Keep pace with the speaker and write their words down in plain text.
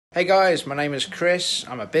Hey guys, my name is Chris.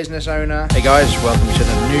 I'm a business owner. Hey guys, welcome to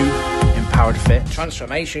the new Empowered Fit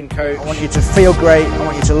transformation coach. I want you to feel great. I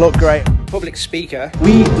want you to look great. Public speaker.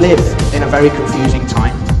 We live in a very confusing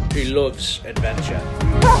time. Who loves adventure.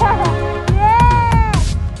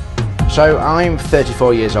 So I'm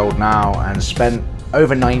 34 years old now and spent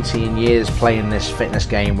over 19 years playing this fitness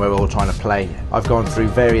game we're all trying to play. I've gone through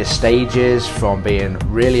various stages from being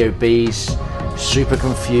really obese, super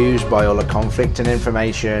confused by all the conflict and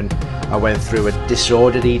information. I went through a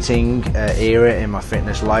disordered eating era in my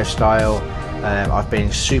fitness lifestyle. I've been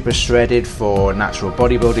super shredded for natural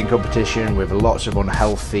bodybuilding competition with lots of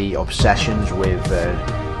unhealthy obsessions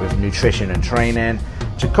with nutrition and training,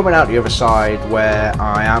 to coming out the other side where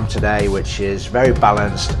I am today, which is very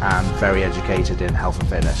balanced and very educated in health and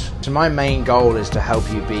fitness. So my main goal is to help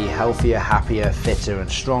you be healthier, happier, fitter and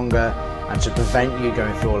stronger, and to prevent you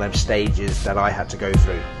going through all them stages that I had to go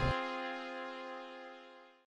through.